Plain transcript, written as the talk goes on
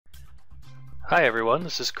Hi everyone,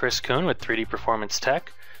 this is Chris Kuhn with 3D Performance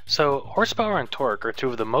Tech. So, horsepower and torque are two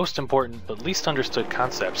of the most important but least understood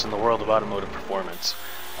concepts in the world of automotive performance.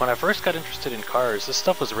 When I first got interested in cars, this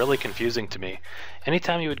stuff was really confusing to me.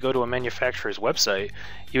 Anytime you would go to a manufacturer's website,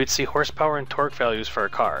 you would see horsepower and torque values for a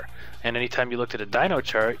car. And anytime you looked at a dyno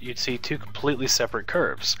chart, you'd see two completely separate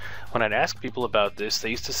curves. When I'd ask people about this, they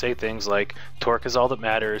used to say things like, torque is all that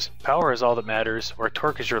matters, power is all that matters, or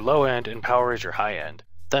torque is your low end and power is your high end.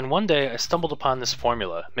 Then one day I stumbled upon this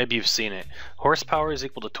formula, maybe you've seen it. Horsepower is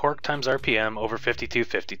equal to torque times RPM over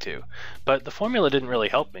 5252. But the formula didn't really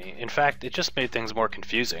help me. In fact, it just made things more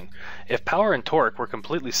confusing. If power and torque were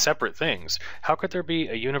completely separate things, how could there be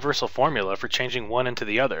a universal formula for changing one into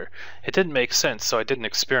the other? It didn't make sense, so I did an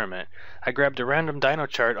experiment. I grabbed a random dyno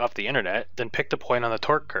chart off the internet, then picked a point on the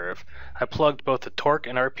torque curve. I plugged both the torque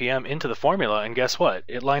and RPM into the formula, and guess what?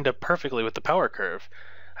 It lined up perfectly with the power curve.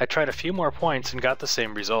 I tried a few more points and got the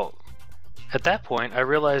same result. At that point, I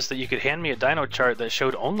realized that you could hand me a dyno chart that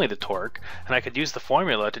showed only the torque, and I could use the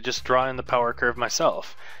formula to just draw in the power curve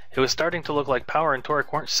myself. It was starting to look like power and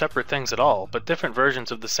torque weren't separate things at all, but different versions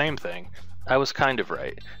of the same thing. I was kind of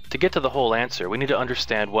right. To get to the whole answer, we need to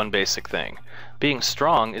understand one basic thing. Being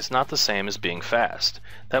strong is not the same as being fast.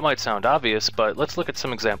 That might sound obvious, but let's look at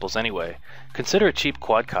some examples anyway. Consider a cheap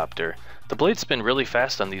quadcopter. The blades spin really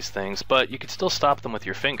fast on these things, but you can still stop them with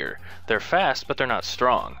your finger. They're fast, but they're not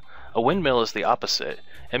strong. A windmill is the opposite.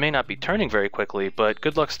 It may not be turning very quickly, but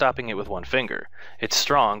good luck stopping it with one finger. It's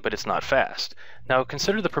strong, but it's not fast. Now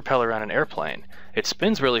consider the propeller on an airplane. It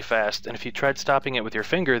spins really fast, and if you tried stopping it with your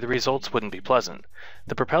finger, the results wouldn't be pleasant.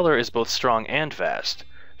 The propeller is both strong and fast.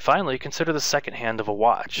 Finally, consider the second hand of a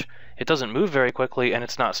watch. It doesn't move very quickly, and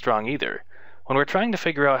it's not strong either. When we're trying to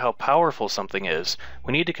figure out how powerful something is,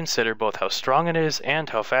 we need to consider both how strong it is and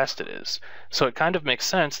how fast it is. So it kind of makes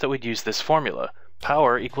sense that we'd use this formula.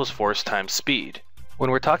 Power equals force times speed. When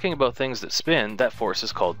we're talking about things that spin, that force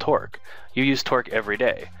is called torque. You use torque every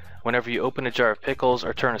day. Whenever you open a jar of pickles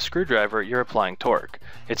or turn a screwdriver, you're applying torque.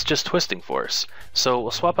 It's just twisting force. So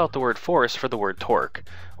we'll swap out the word force for the word torque.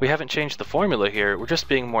 We haven't changed the formula here, we're just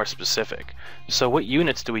being more specific. So what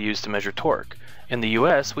units do we use to measure torque? In the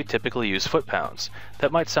US, we typically use foot-pounds.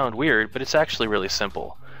 That might sound weird, but it's actually really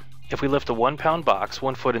simple. If we lift a 1-pound box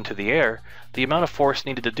 1 foot into the air, the amount of force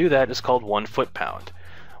needed to do that is called 1 foot-pound.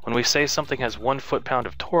 When we say something has 1 foot-pound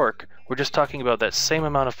of torque, we're just talking about that same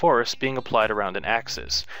amount of force being applied around an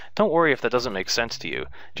axis. Don't worry if that doesn't make sense to you.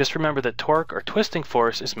 Just remember that torque or twisting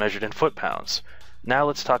force is measured in foot-pounds. Now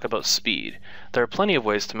let's talk about speed. There are plenty of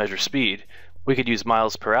ways to measure speed. We could use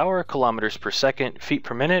miles per hour, kilometers per second, feet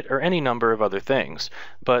per minute, or any number of other things.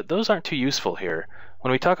 But those aren't too useful here.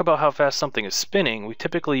 When we talk about how fast something is spinning, we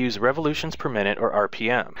typically use revolutions per minute or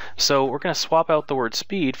RPM. So we're going to swap out the word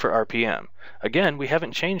speed for RPM. Again, we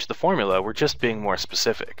haven't changed the formula, we're just being more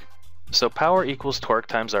specific. So power equals torque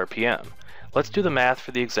times RPM. Let's do the math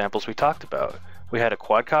for the examples we talked about. We had a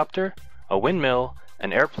quadcopter, a windmill,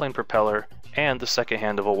 an airplane propeller, and the second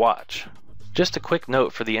hand of a watch. Just a quick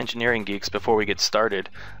note for the engineering geeks before we get started.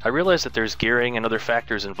 I realize that there's gearing and other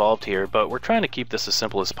factors involved here, but we're trying to keep this as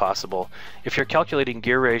simple as possible. If you're calculating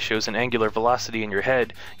gear ratios and angular velocity in your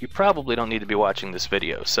head, you probably don't need to be watching this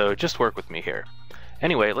video, so just work with me here.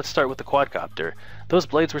 Anyway, let's start with the quadcopter. Those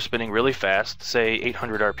blades were spinning really fast, say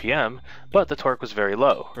 800 RPM, but the torque was very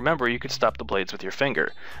low. Remember, you could stop the blades with your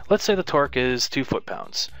finger. Let's say the torque is 2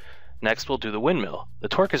 foot-pounds. Next, we'll do the windmill. The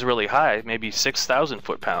torque is really high, maybe 6,000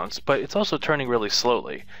 foot-pounds, but it's also turning really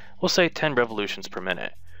slowly. We'll say 10 revolutions per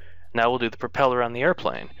minute. Now we'll do the propeller on the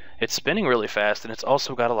airplane. It's spinning really fast and it's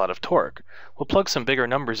also got a lot of torque. We'll plug some bigger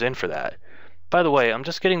numbers in for that. By the way, I'm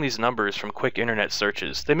just getting these numbers from quick internet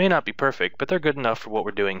searches. They may not be perfect, but they're good enough for what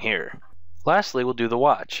we're doing here. Lastly, we'll do the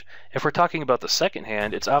watch. If we're talking about the second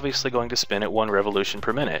hand, it's obviously going to spin at 1 revolution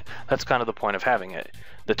per minute. That's kind of the point of having it.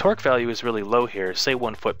 The torque value is really low here, say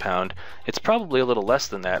 1 foot-pound. It's probably a little less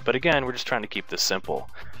than that, but again, we're just trying to keep this simple.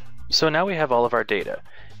 So now we have all of our data.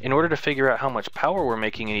 In order to figure out how much power we're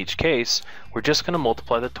making in each case, we're just going to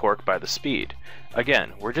multiply the torque by the speed.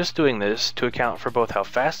 Again, we're just doing this to account for both how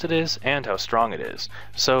fast it is and how strong it is.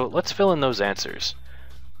 So let's fill in those answers.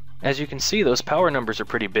 As you can see, those power numbers are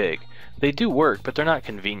pretty big. They do work, but they're not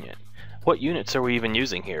convenient. What units are we even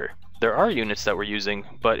using here? There are units that we're using,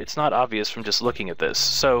 but it's not obvious from just looking at this,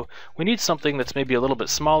 so we need something that's maybe a little bit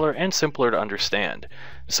smaller and simpler to understand.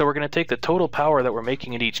 So we're going to take the total power that we're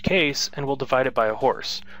making in each case, and we'll divide it by a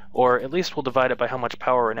horse. Or at least we'll divide it by how much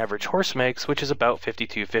power an average horse makes, which is about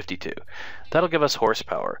 5252. That'll give us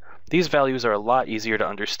horsepower. These values are a lot easier to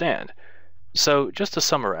understand. So, just to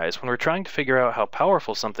summarize, when we're trying to figure out how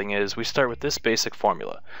powerful something is, we start with this basic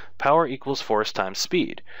formula. Power equals force times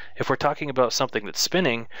speed. If we're talking about something that's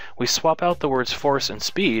spinning, we swap out the words force and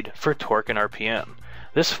speed for torque and RPM.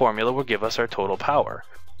 This formula will give us our total power.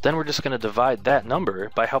 Then we're just going to divide that number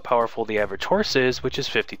by how powerful the average horse is, which is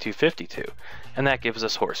 5252, and that gives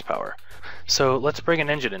us horsepower. So let's bring an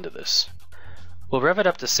engine into this. We'll rev it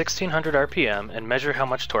up to 1600 RPM and measure how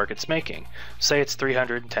much torque it's making. Say it's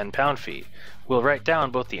 310 pound-feet. We'll write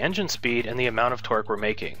down both the engine speed and the amount of torque we're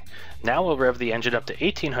making. Now we'll rev the engine up to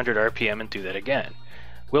 1800 RPM and do that again.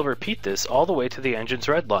 We'll repeat this all the way to the engine's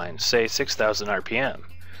red line, say 6000 RPM.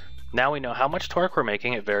 Now we know how much torque we're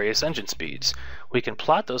making at various engine speeds. We can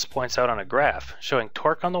plot those points out on a graph, showing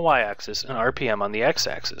torque on the y-axis and RPM on the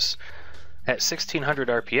x-axis. At 1600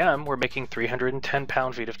 RPM, we're making 310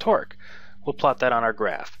 pound-feet of torque. We'll plot that on our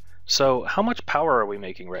graph. So how much power are we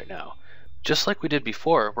making right now? Just like we did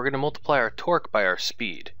before, we're going to multiply our torque by our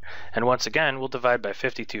speed. And once again, we'll divide by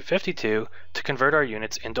 5252 to convert our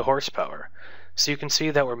units into horsepower. So you can see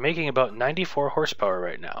that we're making about 94 horsepower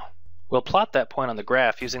right now. We'll plot that point on the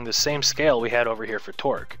graph using the same scale we had over here for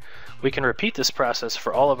torque. We can repeat this process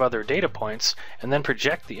for all of other data points and then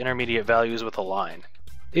project the intermediate values with a line.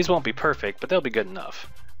 These won't be perfect, but they'll be good enough.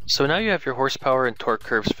 So now you have your horsepower and torque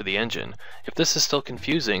curves for the engine. If this is still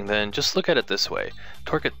confusing, then just look at it this way.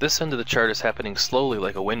 Torque at this end of the chart is happening slowly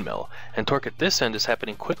like a windmill, and torque at this end is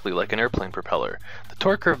happening quickly like an airplane propeller. The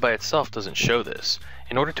torque curve by itself doesn't show this.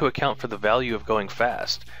 In order to account for the value of going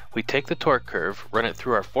fast, we take the torque curve, run it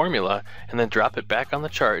through our formula, and then drop it back on the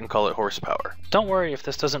chart and call it horsepower. Don't worry if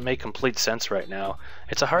this doesn't make complete sense right now.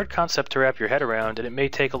 It's a hard concept to wrap your head around, and it may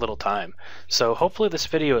take a little time. So hopefully this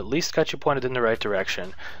video at least got you pointed in the right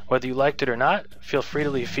direction. Whether you liked it or not, feel free to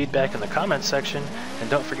leave feedback in the comments section, and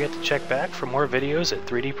don't forget to check back for more videos at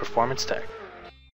 3D Performance Tech.